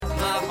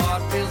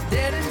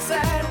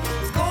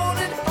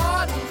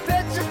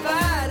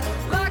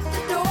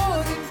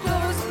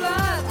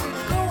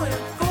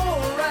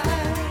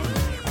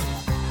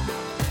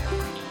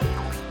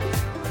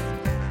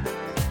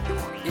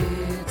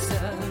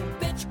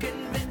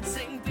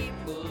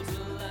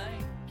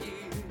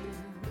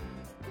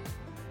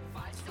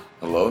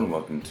Hello and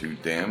welcome to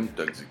Damn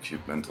Doug's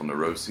Acute Mental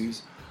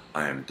Neuroses.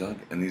 I am Doug,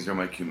 and these are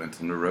my acute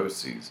mental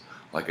neuroses.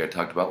 Like I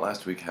talked about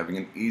last week, having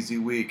an easy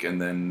week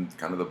and then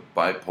kind of the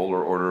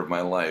bipolar order of my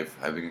life,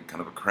 having a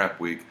kind of a crap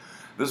week.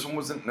 This one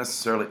wasn't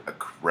necessarily a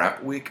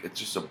crap week, it's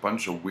just a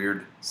bunch of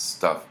weird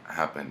stuff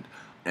happened.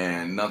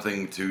 And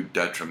nothing too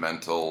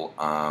detrimental.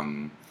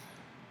 I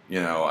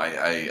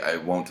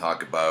won't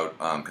talk about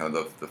kind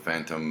of the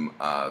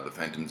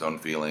phantom zone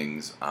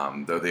feelings,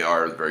 though they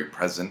are very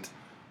present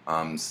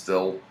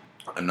still.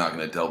 I'm not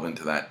going to delve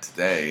into that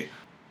today.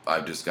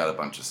 I've just got a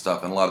bunch of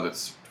stuff, and a lot of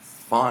it's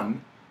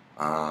fun,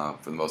 for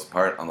the most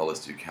part, on the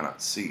list you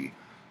cannot see.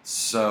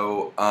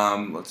 So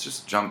let's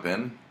just jump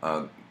in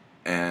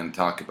and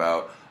talk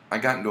about. I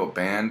got into a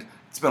band.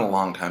 It's been a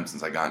long time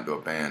since I got into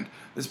a band.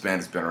 This band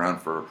has been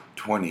around for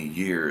 20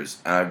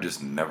 years, and I've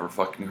just never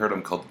fucking heard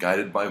them, called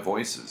Guided by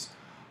Voices.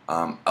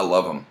 I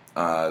love them.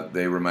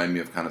 They remind me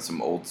of kind of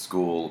some old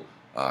school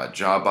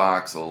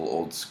Jawbox, a little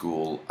old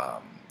school,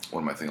 what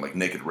am I thinking, like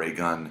Naked Ray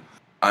Gun.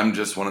 I'm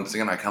just one of those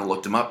things, and I kind of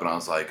looked them up, and I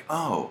was like,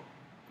 oh,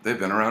 they've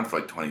been around for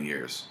like 20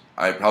 years.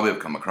 I probably have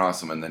come across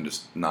them and then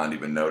just not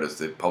even noticed.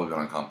 They've probably been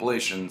on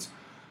compilations,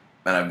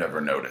 and I've never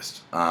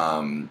noticed.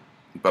 But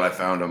I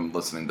found them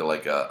listening to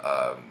like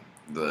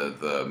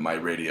the my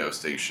radio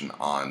station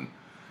on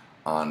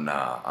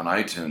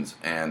iTunes,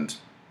 and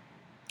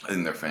I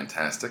think they're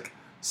fantastic.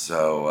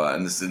 So,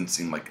 and this didn't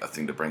seem like a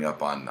thing to bring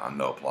up on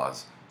No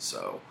Applause.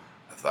 So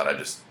I thought I'd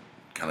just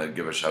kind of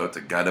give a shout out to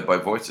Guided by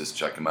Voices.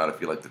 Check them out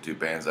if you like the two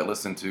bands I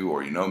listen to,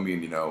 or you know me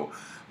and you know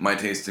my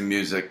taste in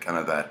music, kind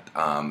of that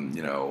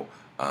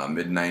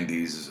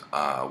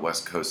mid-90s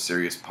West Coast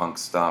serious punk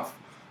stuff.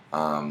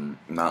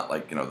 Not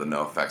like the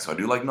NoFX. So I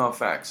do like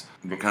NoFX,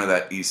 but kind of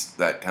that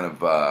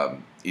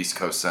East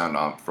Coast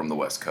sound from the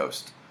West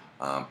Coast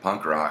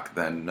punk rock.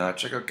 Then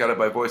check out Guided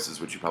by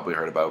Voices, which you probably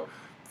heard about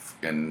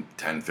in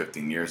 10,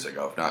 15 years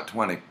ago, if not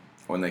 20,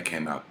 when they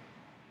came out.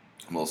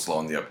 I'm a little slow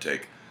on the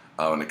uptake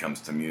when it comes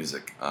to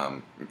music.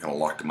 I'm kind of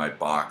locked in my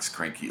box,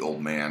 cranky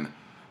old man.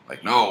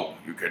 Like, no,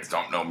 you kids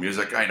don't know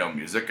music. I know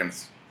music, and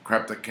it's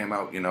crap that came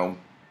out,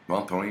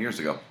 20 years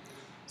ago.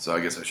 So I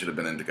guess I should have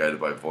been into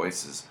Guided by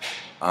Voices.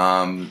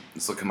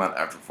 This will come out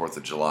after 4th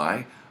of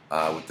July.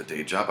 With the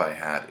day job, I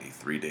had a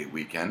 3-day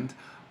weekend.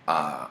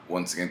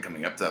 Once again,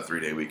 coming up to that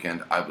 3-day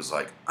weekend, I was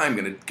like, I'm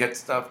going to get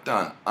stuff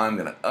done. I'm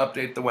going to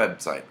update the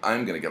website.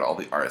 I'm going to get all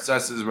the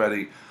RSSs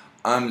ready.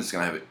 I'm just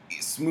going to have it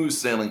smooth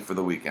sailing for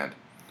the weekend.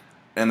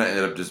 And I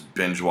ended up just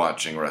binge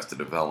watching Arrested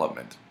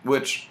Development,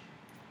 which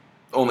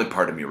only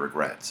part of me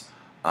regrets.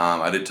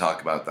 I did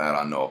talk about that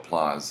on No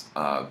Applause,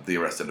 the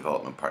Arrested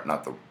Development part,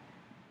 not the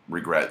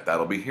regret.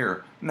 That'll be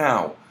here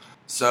now.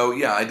 So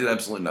yeah, I did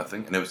absolutely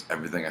nothing, and it was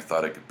everything I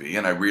thought it could be,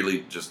 and I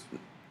really just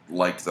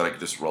liked that I could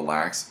just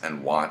relax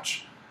and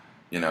watch,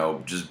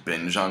 just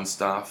binge on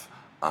stuff.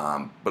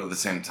 But at the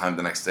same time,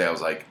 the next day I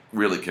was like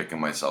really kicking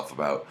myself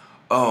about,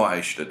 oh,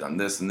 I should have done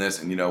this and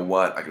this, and you know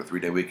what? I got a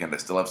 3-day weekend. I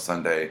still have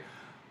Sunday.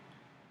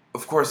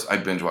 Of course, I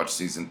binge watch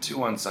season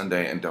 2 on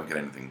Sunday and don't get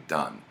anything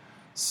done.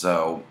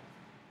 So,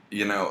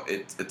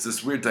 it's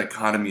this weird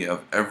dichotomy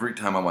of every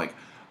time I'm like,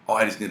 oh,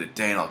 I just need a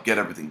day and I'll get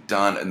everything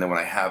done. And then when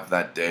I have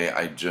that day,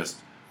 I just,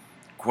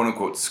 quote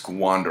unquote,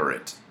 squander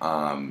it,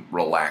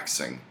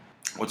 relaxing.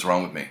 What's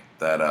wrong with me?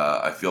 That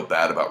I feel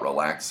bad about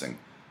relaxing.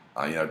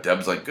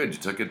 Deb's like, good, you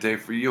took a day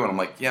for you. And I'm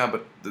like, yeah,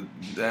 but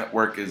that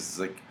work is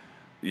like,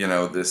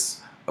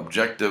 this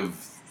objective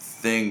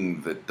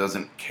thing that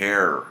doesn't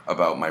care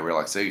about my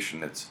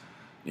relaxation. It's,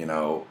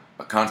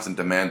 a constant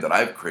demand that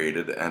I've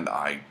created, and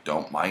I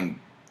don't mind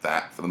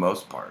that for the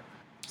most part.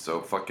 So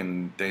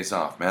fucking days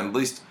off, man. At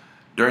least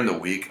during the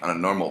week, on a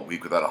normal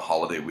week without a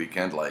holiday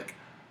weekend, like,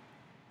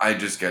 I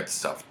just get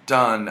stuff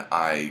done.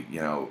 I,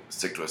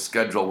 stick to a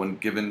schedule. When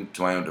given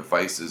to my own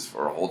devices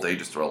for a whole day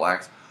just to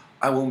relax,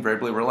 I will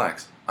invariably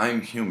relax.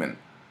 I'm human.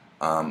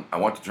 I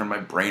want to turn my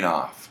brain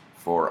off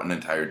for an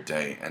entire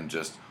day and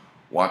just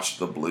watch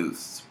the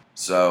blues.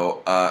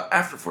 So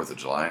after 4th of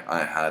July,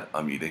 I had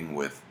a meeting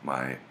with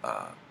my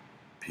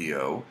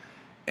PO,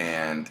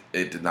 and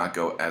it did not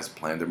go as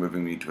planned. They're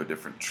moving me to a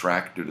different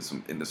track due to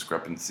some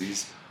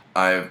indiscrepancies.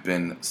 I've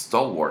been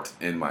stalwart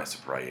in my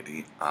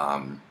sobriety,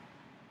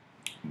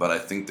 but I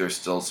think there's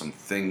still some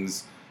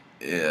things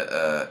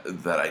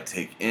that I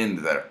take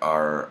in that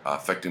are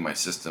affecting my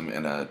system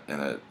in a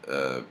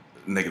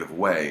negative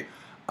way.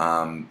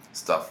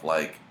 Stuff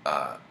like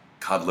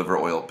cod liver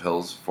oil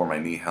pills for my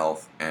knee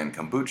health, and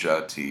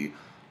kombucha tea,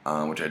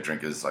 which I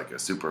drink as like a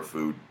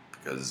superfood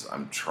because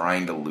I'm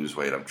trying to lose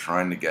weight. I'm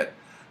trying to get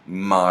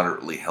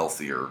moderately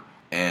healthier.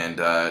 And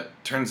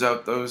turns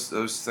out those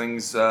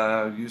things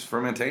use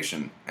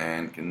fermentation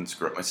and can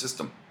screw up my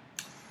system.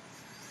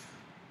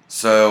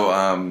 So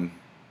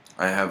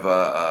I have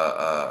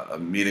a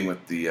meeting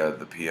with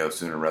the PO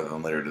sooner rather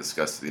than later to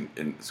discuss the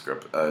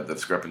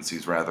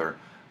discrepancies rather,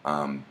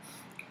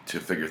 to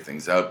figure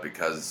things out,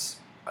 because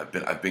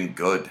I've been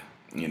good,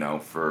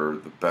 for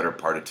the better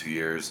part of 2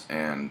 years,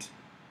 and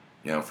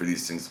for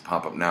these things to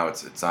pop up now,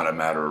 it's not a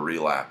matter of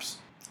relapse.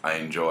 I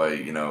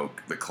enjoy,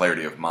 the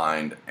clarity of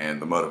mind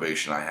and the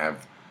motivation I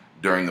have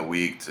during the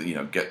week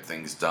to, get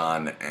things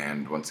done,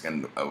 and once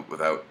again,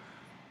 without,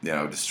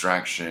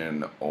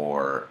 distraction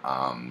or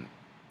kind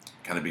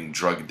of being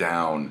drugged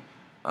down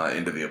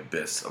into the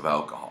abyss of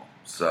alcohol.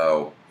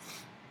 So,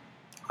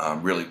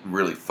 really,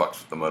 really fucks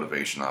with the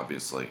motivation,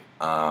 obviously,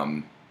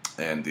 and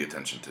the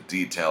attention to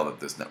detail that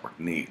this network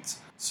needs.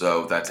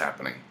 So that's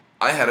happening.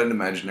 I had an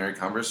imaginary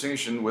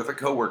conversation with a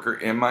coworker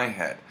in my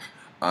head.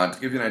 To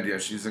give you an idea,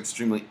 she's an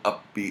extremely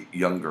upbeat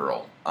young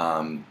girl.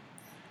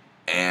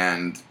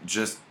 And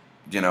just,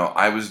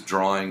 I was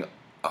drawing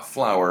a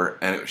flower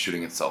and it was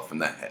shooting itself in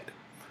the head.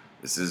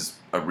 This is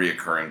a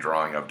reoccurring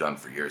drawing I've done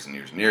for years and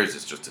years and years.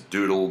 It's just a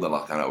doodle that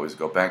I'll kind of always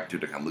go back to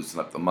kind of loosen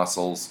up the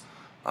muscles.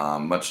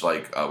 Much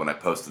like when I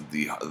posted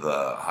the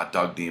hot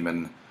dog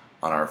demon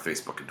on our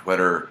Facebook and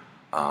Twitter,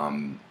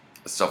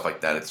 stuff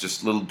like that. It's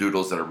just little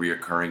doodles that are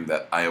reoccurring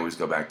that I always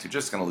go back to,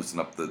 just kind of loosen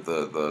up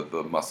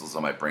the muscles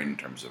on my brain in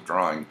terms of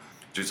drawing.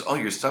 Just, oh,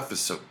 your stuff is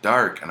so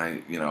dark, and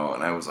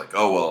I was like,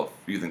 oh, well,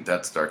 if you think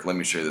that's dark, let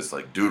me show you this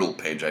like doodle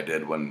page I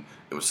did when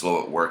it was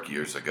slow at work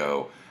years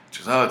ago. She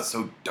goes, oh, it's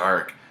so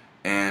dark,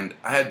 and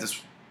I had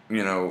this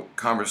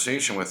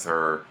conversation with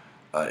her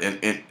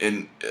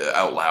in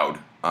out loud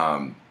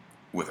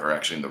with her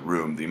actually in the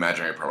room. The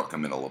imaginary part will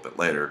come in a little bit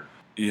later.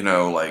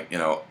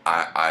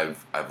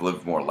 I've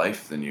lived more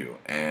life than you,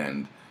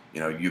 and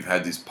you've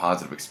had these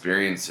positive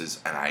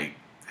experiences, and I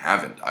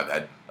haven't. I've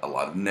had a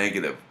lot of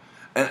negative.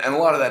 And a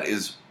lot of that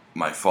is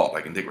my fault.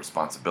 I can take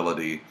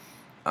responsibility.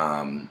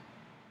 I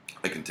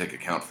can take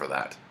account for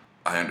that.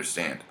 I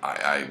understand.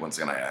 I once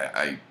again,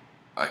 I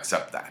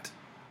accept that.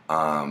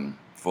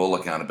 Full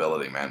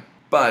accountability, man.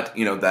 But,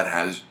 that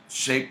has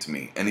shaped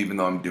me. And even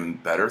though I'm doing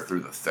better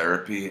through the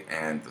therapy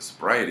and the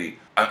sobriety,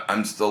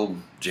 I'm still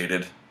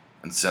jaded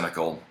and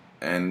cynical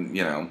and,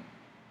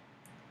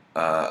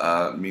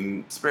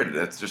 mean-spirited.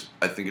 That's just,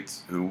 I think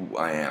it's who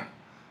I am.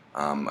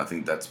 I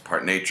think that's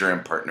part nature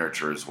and part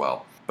nurture as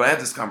well. But I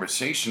had this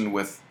conversation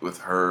with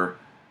her,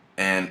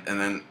 and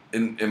then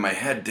in my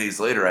head, days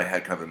later, I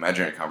had kind of an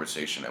imaginary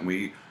conversation, and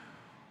we,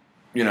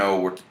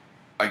 were,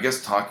 I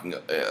guess, talking,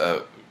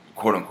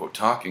 quote-unquote,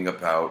 talking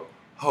about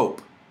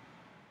hope.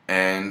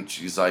 And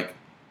she's like,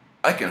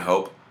 I can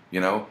hope,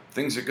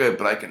 things are good,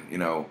 but I can,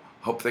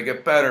 hope they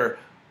get better.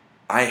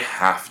 I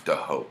have to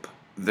hope.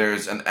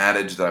 There's an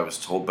adage that I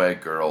was told by a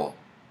girl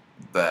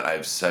that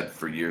I've said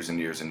for years and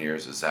years and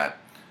years, is that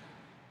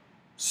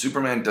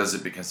Superman does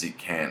it because he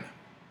can.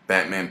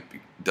 Batman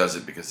does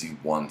it because he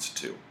wants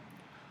to.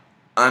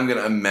 I'm going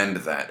to amend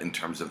that in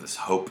terms of this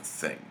hope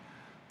thing.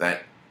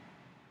 That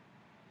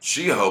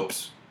she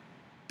hopes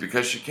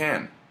because she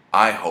can.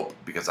 I hope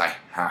because I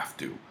have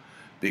to.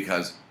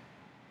 Because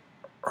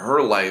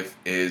her life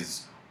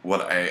is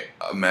what I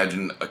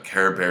imagine a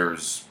Care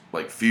Bear's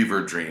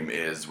fever dream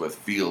is, with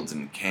fields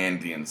and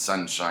candy and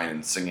sunshine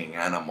and singing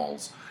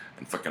animals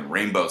and fucking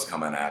rainbows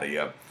coming out of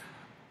you.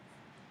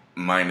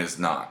 Mine is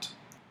not.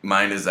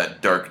 Mine is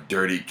that dark,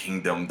 dirty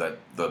kingdom that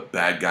the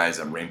bad guys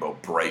in Rainbow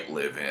Bright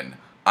live in.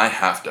 I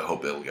have to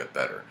hope it'll get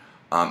better.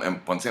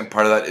 And once again,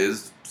 part of that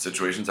is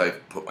situations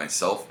I've put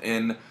myself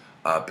in,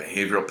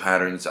 behavioral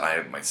patterns I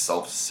have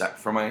myself set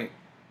for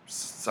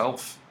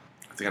myself.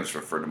 I think I just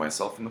referred to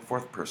myself in the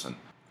fourth person.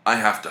 I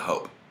have to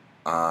hope.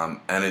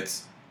 And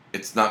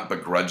it's not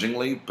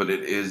begrudgingly, but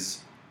it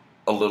is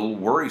a little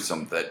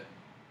worrisome that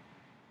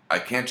I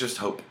can't just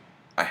hope.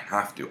 I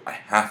have to. I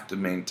have to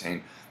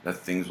maintain that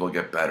things will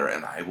get better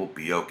and I will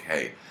be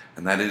okay.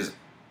 And that is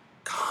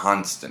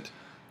constant.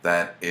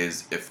 That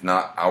is, if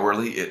not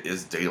hourly, it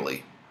is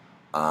daily.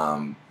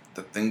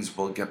 That things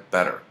will get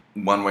better,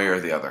 one way or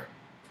the other.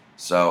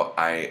 So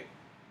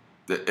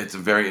it's a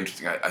very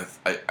interesting.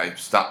 I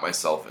stopped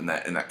myself in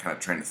that kind of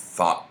train of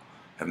thought,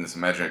 having this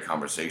imaginary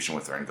conversation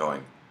with her and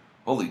going,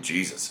 holy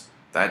Jesus,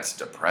 that's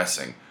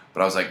depressing.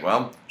 But I was like,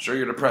 well, sure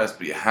you're depressed,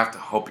 but you have to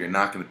hope you're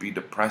not going to be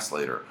depressed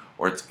later.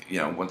 Or it's,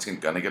 once again,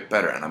 going to get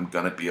better, and I'm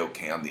going to be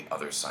okay on the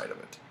other side of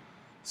it.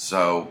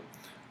 So,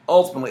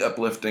 ultimately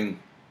uplifting,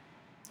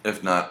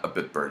 if not a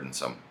bit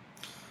burdensome.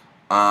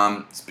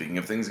 Speaking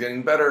of things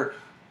getting better,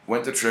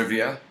 went to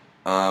trivia.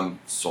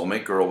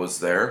 Soulmate girl was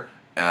there,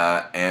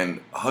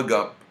 and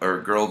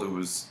girl who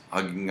was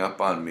hugging up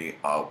on me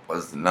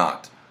was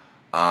not.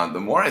 The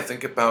more I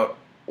think about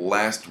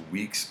last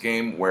week's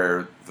game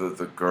where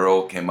the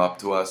girl came up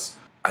to us,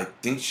 I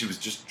think she was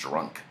just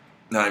drunk.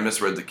 Now, I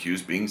misread the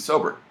cues being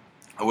sober.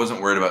 I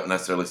wasn't worried about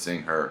necessarily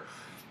seeing her.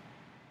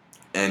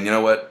 And you know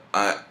what?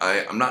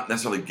 I'm not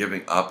necessarily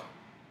giving up,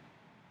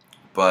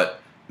 but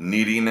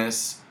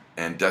neediness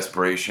and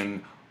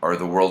desperation are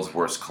the world's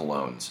worst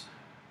colognes.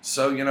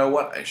 So you know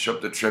what? I show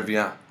up to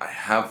trivia, I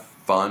have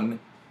fun,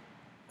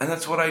 and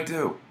that's what I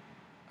do.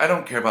 I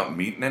don't care about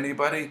meeting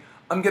anybody.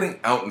 I'm getting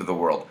out into the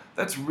world.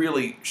 That's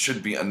really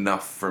should be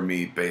enough for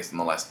me based on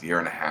the last year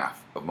and a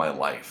half of my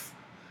life.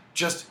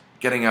 Just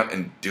getting out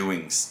and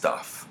doing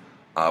stuff.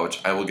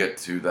 Which I will get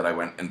to, that I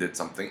went and did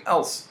something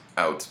else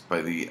out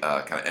by the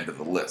kind of end of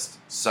the list.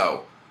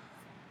 So,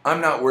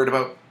 I'm not worried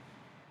about,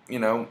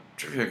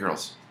 trivia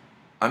girls.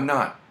 I'm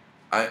not.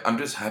 I'm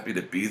just happy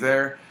to be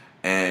there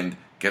and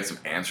get some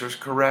answers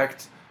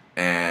correct,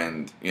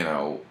 and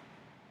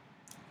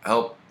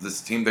help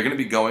this team. They're going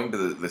to be going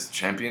to this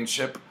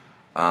championship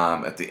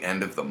at the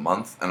end of the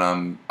month,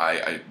 and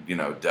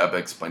Deb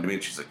explained to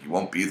me, she's like, you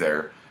won't be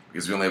there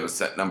because we only have a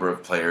set number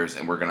of players,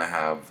 and we're going to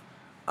have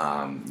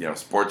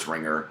Sports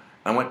Ringer.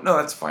 And I went, no,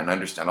 that's fine. I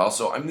understand.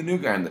 Also, I'm the new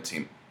guy on the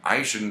team.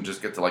 I shouldn't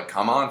just get to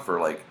come on for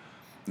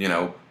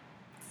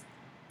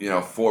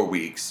 4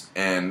 weeks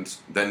and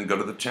then go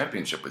to the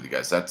championship with you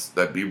guys.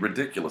 That'd be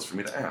ridiculous for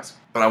me to ask.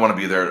 But I want to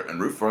be there and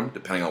root for him,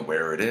 depending on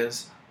where it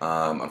is.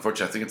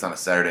 Unfortunately, I think it's on a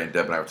Saturday, and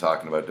Deb and I were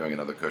talking about doing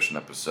another Cushion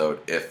episode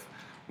if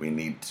we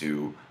need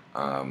to.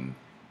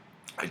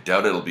 I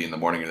doubt it'll be in the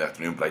morning or the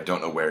afternoon, but I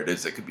don't know where it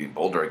is. It could be in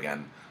Boulder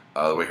again.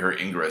 The way her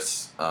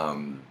Ingress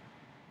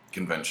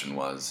convention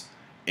was,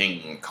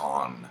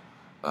 IngCon,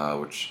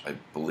 which I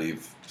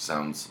believe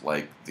sounds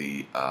like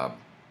the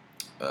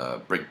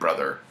Big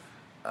Brother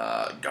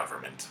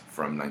government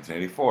from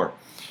 1984.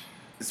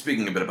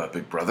 Speaking a bit about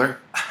Big Brother,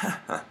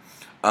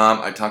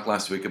 I talked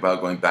last week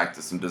about going back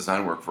to some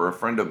design work for a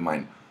friend of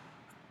mine.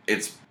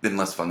 It's been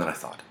less fun than I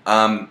thought.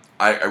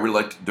 I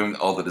really liked doing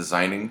all the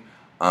designing,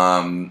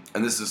 and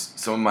this is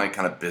some of my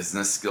kind of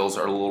business skills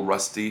are a little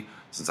rusty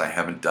since I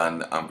haven't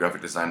done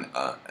graphic design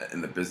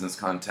in the business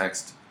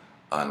context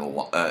in a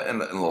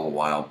little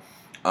while.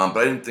 But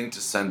I didn't think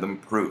to send them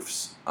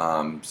proofs.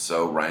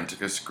 So Ryan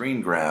took a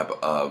screen grab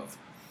of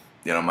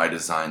my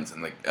designs,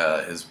 and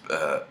his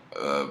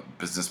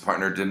business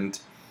partner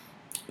didn't,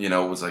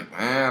 was like,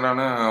 I don't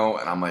know.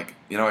 And I'm like,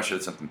 I should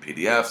have sent them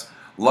PDFs.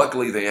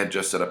 Luckily, they had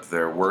just set up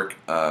their work,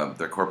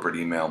 their corporate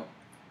email.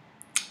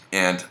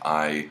 And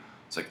I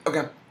was like,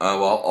 okay,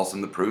 well, I'll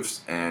send the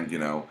proofs.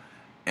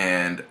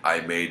 And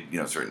I made,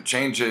 certain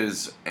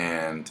changes.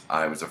 And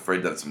I was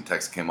afraid that some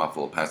text came off a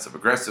little passive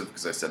aggressive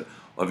because I said,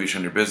 well, if you show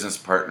your business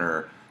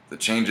partner the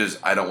changes,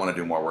 I don't want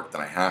to do more work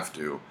than I have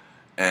to.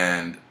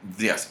 And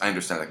yes, I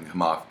understand that can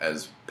come off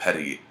as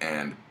petty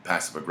and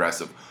passive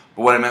aggressive.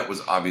 But what I meant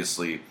was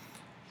obviously,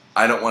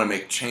 I don't want to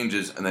make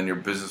changes and then your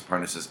business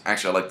partner says,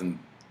 actually, I like them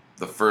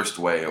the first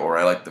way, or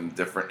I like them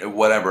different,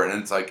 whatever.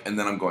 And it's like, and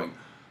then I'm going,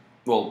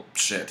 well,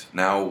 shit.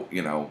 Now,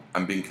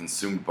 I'm being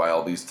consumed by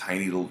all these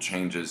tiny little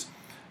changes.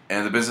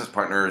 And the business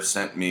partner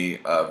sent me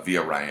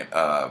via Ryan,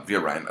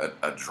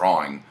 a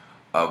drawing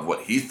of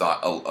what he thought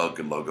a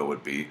good logo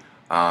would be.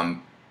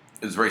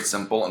 It was very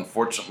simple.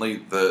 Unfortunately,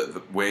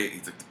 the way he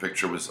took the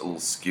picture was a little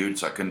skewed,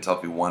 so I couldn't tell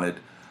if he wanted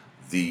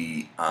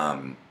the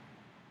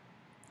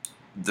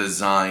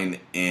design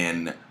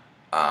in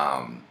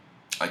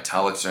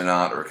italics or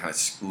not, or kind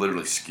of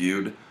literally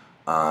skewed.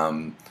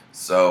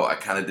 So I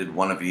kind of did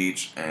one of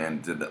each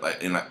and did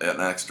an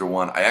extra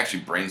one. I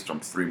actually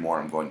brainstormed 3 more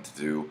I'm going to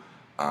do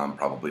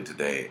probably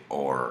today,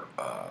 or,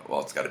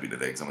 it's got to be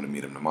today because I'm going to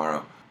meet him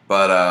tomorrow.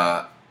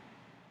 But,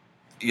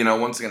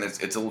 once again, it's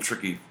a little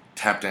tricky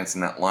tap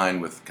dancing that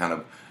line with kind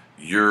of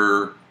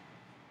your,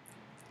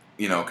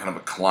 kind of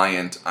a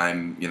client.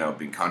 I'm,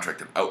 being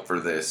contracted out for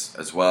this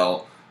as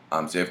well.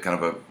 So you have kind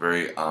of a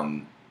very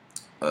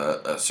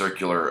a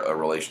circular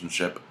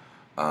relationship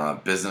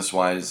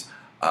business-wise,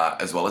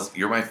 as well as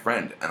you're my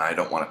friend, and I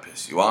don't want to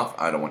piss you off.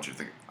 I don't want you to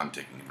think I'm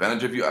taking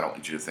advantage of you. I don't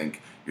want you to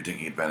think you're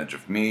taking advantage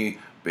of me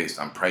based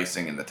on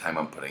pricing and the time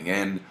I'm putting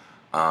in.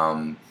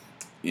 And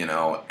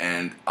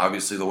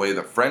obviously the way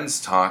that friends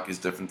talk is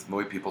different than the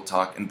way people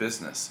talk in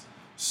business.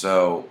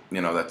 So,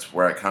 that's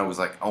where I kind of was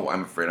like, oh,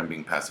 I'm afraid I'm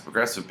being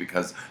passive-aggressive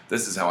because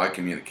this is how I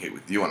communicate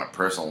with you on a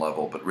personal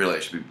level, but really I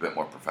should be a bit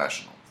more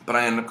professional. But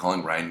I ended up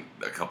calling Ryan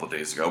a couple of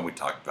days ago. We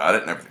talked about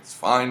it, and everything's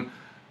fine,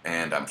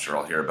 and I'm sure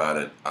I'll hear about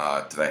it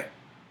today.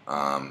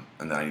 And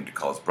then I need to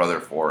call his brother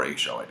for a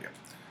show idea.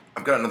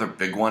 I've got another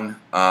big one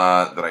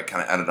that I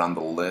kind of added on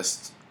the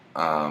list,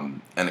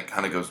 and it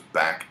kind of goes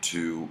back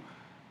to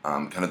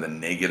kind of the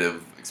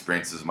negative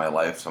experiences of my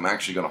life. So I'm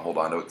actually going to hold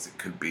on to it because it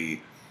could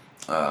be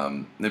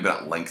maybe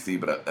not lengthy,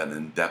 but an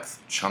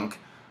in-depth chunk.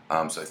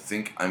 So I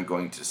think I'm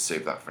going to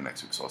save that for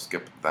next week. So I'll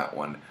skip that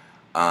one.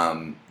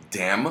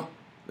 Damn,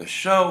 the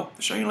show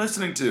you're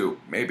listening to,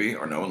 maybe,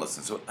 or no one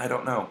listens to it. I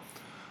don't know.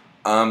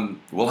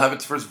 We'll have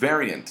its first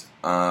variant.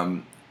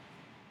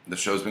 The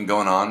show's been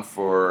going on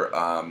for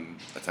a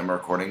time of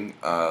recording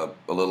a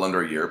little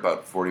under a year,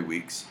 about 40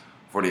 weeks,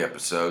 40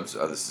 episodes.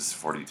 This is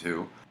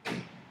 42.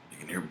 You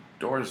can hear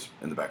doors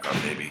in the background,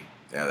 maybe.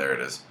 Yeah, there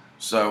it is.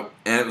 So,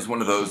 and it was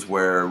one of those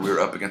where we were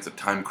up against a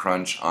time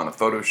crunch on a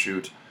photo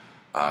shoot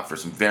for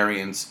some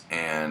variants,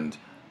 and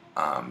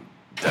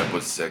Deb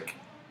was sick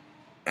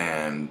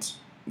and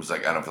was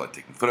like, I don't feel like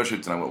taking photo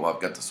shoots. And I went, well,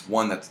 I've got this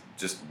one that's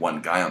just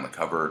one guy on the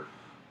cover.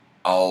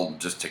 I'll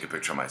just take a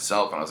picture of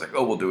myself. And I was like,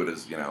 oh, we'll do it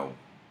as,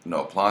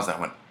 no applause. And I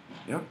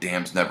went,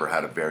 Damn's never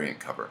had a variant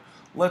cover.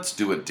 Let's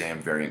do a damn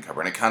variant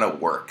cover. And it kind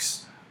of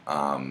works.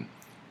 When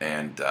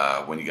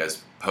you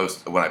guys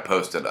when I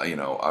post it,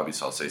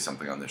 obviously I'll say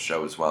something on this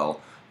show as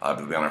well.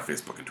 It'll be on our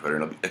Facebook and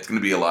Twitter. And it's going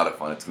to be a lot of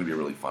fun. It's going to be a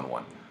really fun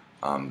one.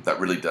 That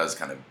really does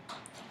kind of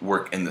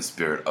work in the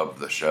spirit of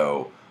the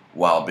show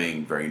while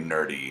being very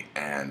nerdy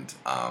and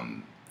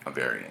a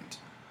variant.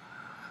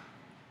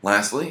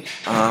 Lastly,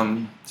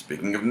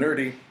 speaking of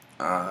nerdy,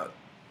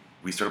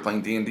 we started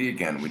playing D&D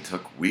again. We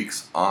took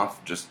weeks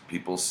off, just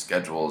people's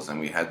schedules, and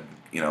we had,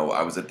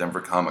 I was at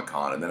Denver Comic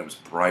Con, and then it was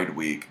Pride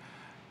Week,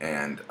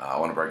 and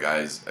one of our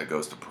guys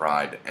goes to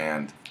Pride,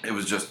 and it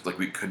was just like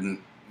we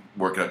couldn't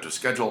work it out to a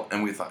schedule,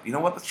 and we thought, you know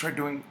what, let's try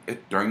doing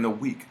it during the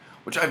week,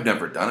 which I've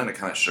never done, and it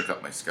kind of shook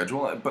up my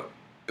schedule, but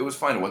it was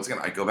fine. Once again,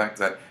 I go back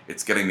to that,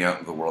 it's getting me out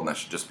into the world, and I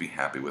should just be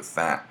happy with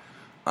that.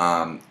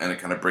 And it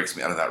kind of breaks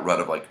me out of that rut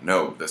of like,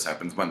 no, this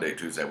happens Monday,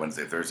 Tuesday,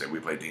 Wednesday, Thursday,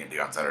 we play D&D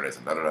on Saturdays,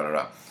 and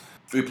da-da-da-da-da.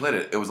 We played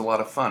it. It was a lot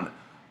of fun.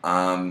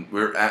 We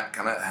were at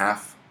kind of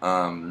half,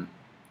 half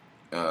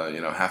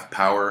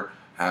power,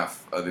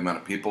 half the amount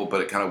of people,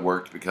 but it kind of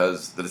worked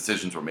because the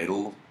decisions were made a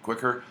little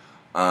quicker.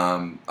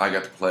 I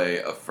got to play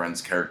a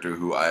friend's character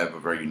who I have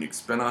a very unique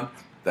spin on.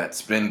 That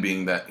spin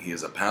being that he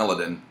is a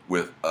paladin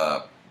with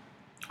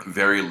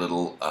very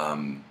little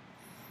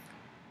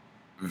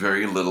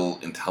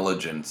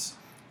intelligence,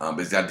 but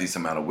he's got a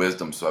decent amount of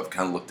wisdom. So I've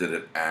kind of looked at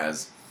it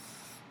as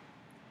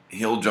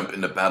he'll jump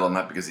into battle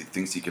not because he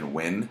thinks he can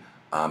win,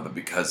 but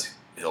because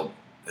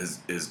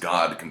his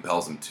god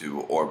compels him to,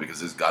 or because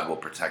his god will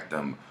protect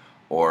him,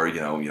 or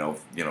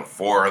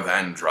for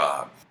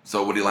Vendra.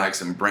 So what he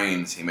lacks in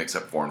brains, he makes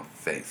up for in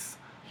faith,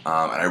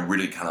 and I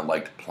really kind of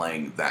liked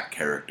playing that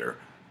character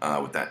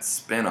with that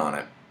spin on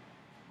it.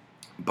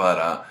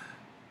 But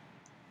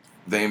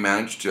they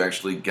managed to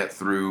actually get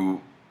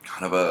through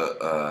kind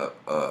of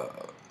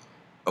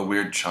a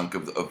weird chunk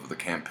of the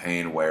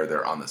campaign where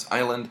they're on this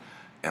island.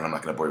 And I'm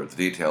not going to bore you with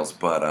the details,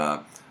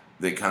 but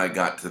they kind of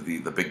got to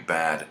the big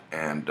bad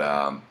and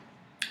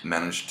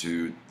managed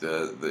to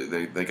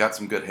they got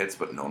some good hits,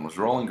 but no one was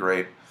rolling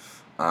great.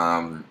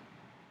 We'll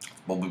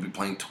be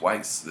playing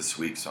twice this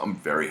week, so I'm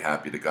very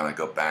happy to kind of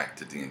go back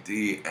to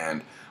D&D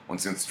and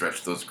once again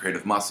stretch those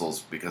creative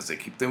muscles because they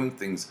keep doing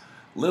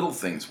little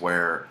things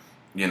where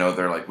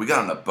they're like, we got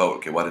on a boat.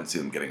 Okay, well I didn't see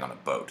them getting on a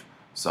boat,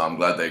 so I'm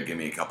glad they gave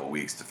me a couple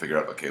weeks to figure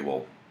out. Okay,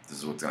 well, this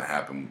is what's going to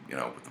happen,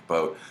 with the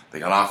boat. They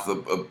got off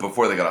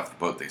before they got off the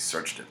boat, they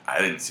searched it. I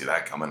didn't see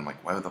that coming. I'm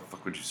like, why the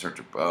fuck would you search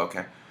a boat?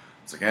 Okay.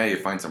 It's like, you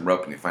find some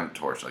rope and you find a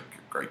torch. Like,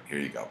 great, here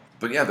you go.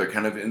 But yeah, they're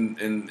kind of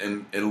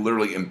in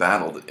literally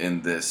embattled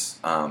in this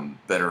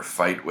better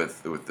fight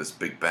with this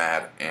big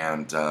bad.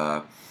 And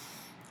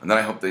then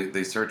I hope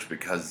they search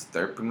because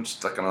they're pretty much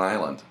stuck on an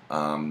island.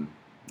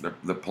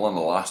 They're pulling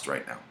the Lost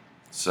right now.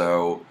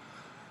 So,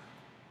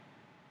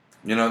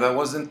 that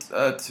wasn't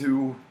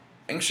too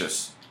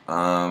anxious.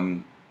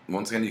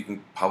 Once again, you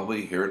can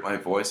probably hear it in my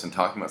voice and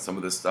talking about some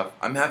of this stuff.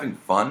 I'm having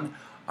fun.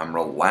 I'm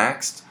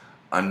relaxed.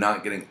 I'm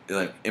not getting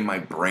in my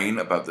brain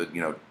about the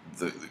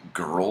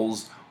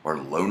girls or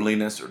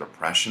loneliness or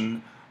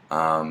depression.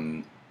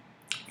 I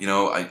kind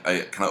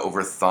of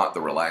overthought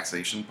the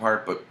relaxation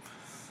part, but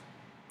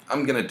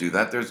I'm gonna do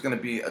that. There's gonna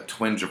be a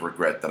twinge of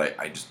regret that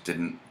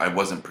I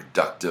wasn't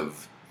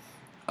productive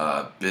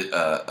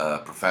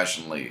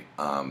professionally,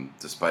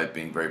 despite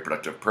being very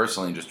productive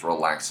personally, and just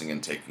relaxing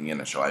and taking in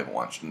a show I haven't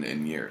watched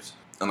in years.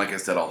 And like I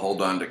said, I'll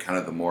hold on to kind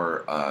of the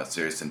more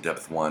serious,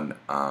 in-depth one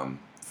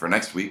for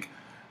next week.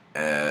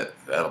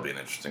 That'll be an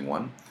interesting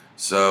one.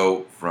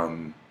 So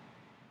from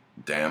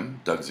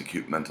Damn, Doug's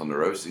Acute Mental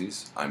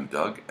Neuroses, I'm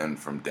Doug, and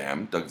from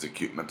Damn, Doug's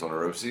Acute Mental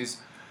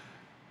Neuroses,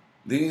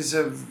 these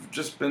have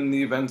just been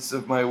the events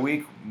of my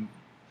week,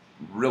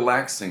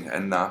 relaxing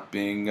and not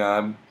being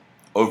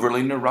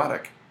overly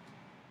neurotic.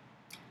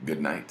 Good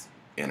night,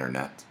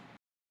 Internet.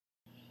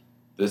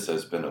 This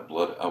has been a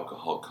Blood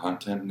Alcohol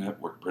Content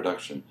Network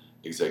production.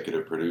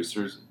 Executive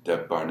producers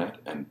Deb Barnett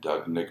and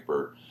Doug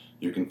Nickberg.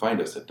 You can find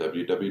us at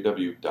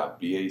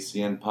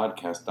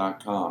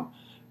www.bacnpodcast.com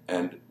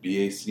and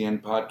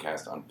BACN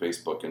Podcast on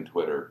Facebook and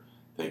Twitter.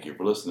 Thank you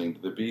for listening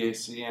to the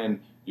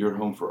BACN, your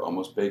home for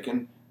Almost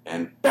Bacon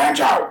and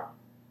Banjo!